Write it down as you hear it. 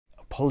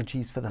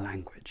apologies for the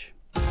language.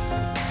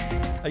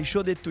 I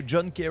showed it to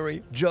John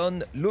Kerry.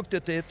 John looked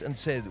at it and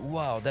said,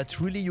 wow,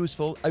 that's really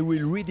useful. I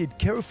will read it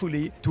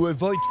carefully to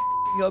avoid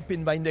f***ing up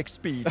in my next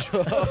speech.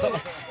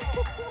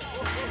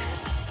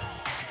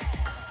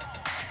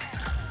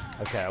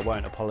 Okay, I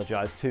won't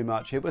apologise too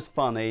much. It was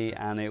funny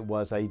and it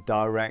was a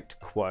direct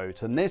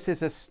quote. And this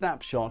is a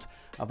snapshot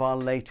of our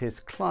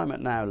latest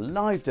Climate Now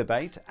live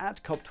debate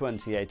at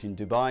COP28 in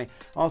Dubai,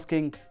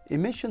 asking,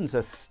 emissions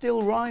are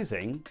still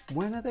rising,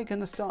 when are they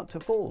going to start to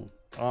fall?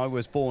 I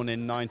was born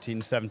in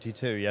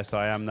 1972, yes,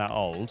 I am that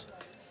old.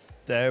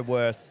 There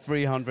were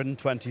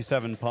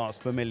 327 parts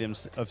per million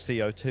of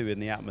CO2 in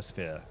the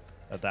atmosphere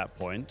at that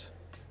point.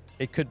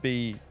 It could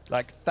be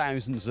like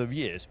thousands of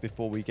years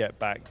before we get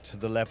back to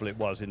the level it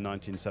was in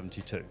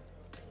 1972.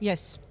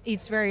 Yes,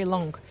 it's very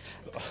long.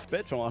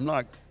 Bertrand, I'm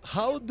like...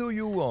 How do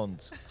you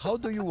want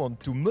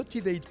to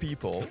motivate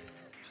people?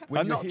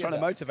 I'm not trying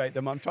to motivate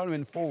them, I'm trying to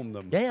inform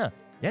them.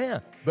 Yeah.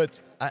 But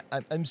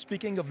I'm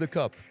speaking of the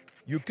COP.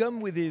 You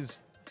come with these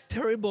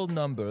terrible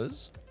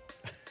numbers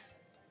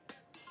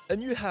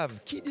and you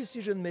have key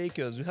decision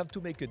makers who have to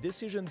make a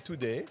decision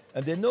today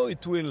and they know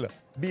it will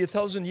be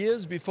 1,000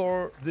 years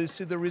before they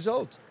see the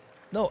result.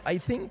 No, I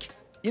think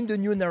in the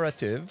new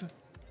narrative,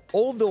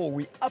 although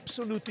we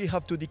absolutely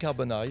have to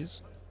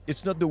decarbonize,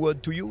 it's not the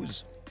word to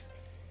use.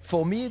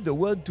 For me, the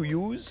word to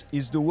use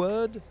is the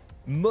word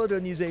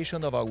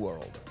modernization of our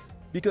world,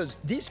 because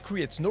this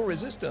creates no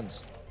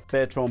resistance.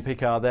 Bertrand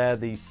Piccard there,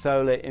 the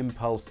solar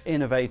impulse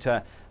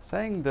innovator,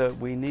 saying that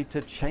we need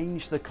to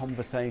change the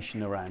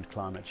conversation around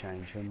climate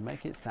change and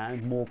make it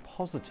sound more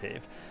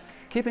positive.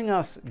 Keeping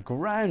us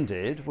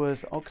grounded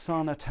was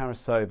Oksana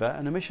Tarasova,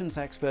 an emissions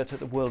expert at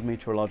the World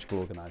Meteorological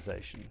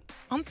Organization.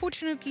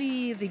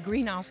 Unfortunately, the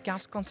greenhouse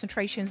gas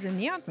concentrations in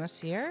the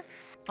atmosphere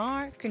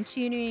are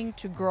continuing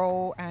to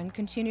grow and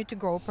continue to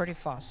grow pretty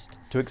fast.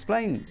 To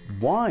explain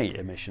why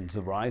emissions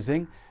are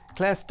rising,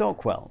 Claire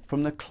Stockwell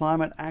from the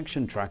Climate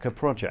Action Tracker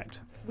project.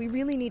 We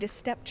really need a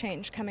step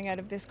change coming out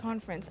of this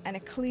conference and a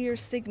clear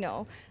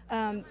signal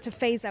to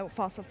phase out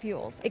fossil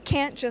fuels. It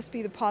can't just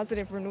be the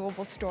positive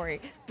renewable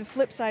story. The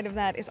flip side of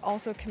that is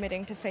also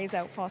committing to phase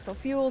out fossil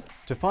fuels.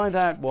 To find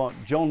out what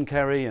John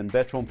Kerry and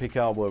Bertrand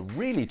Piccard were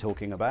really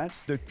talking about,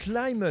 the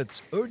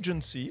climate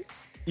urgency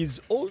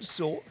is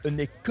also an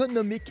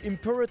economic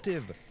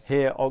imperative.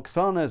 Hear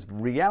Oksana's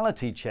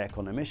reality check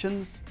on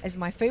emissions. As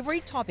my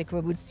favorite topic, we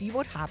would see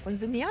what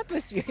happens in the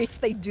atmosphere if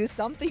they do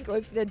something or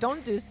if they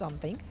don't do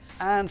something.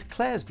 And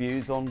Claire's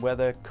views on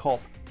whether COP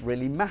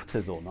really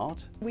matters or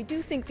not. We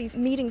do think these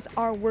meetings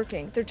are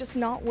working. They're just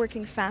not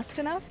working fast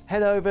enough.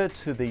 Head over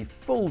to the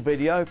full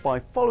video by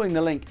following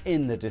the link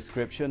in the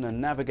description and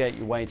navigate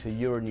your way to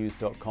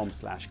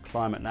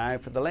euronews.com/climate now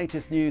for the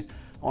latest news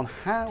on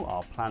how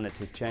our planet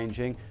is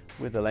changing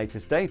with the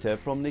latest data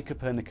from the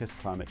Copernicus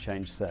Climate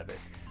Change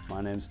Service.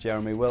 My name's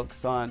Jeremy Wilks,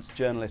 science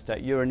journalist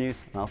at Euronews,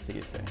 and I'll see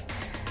you soon.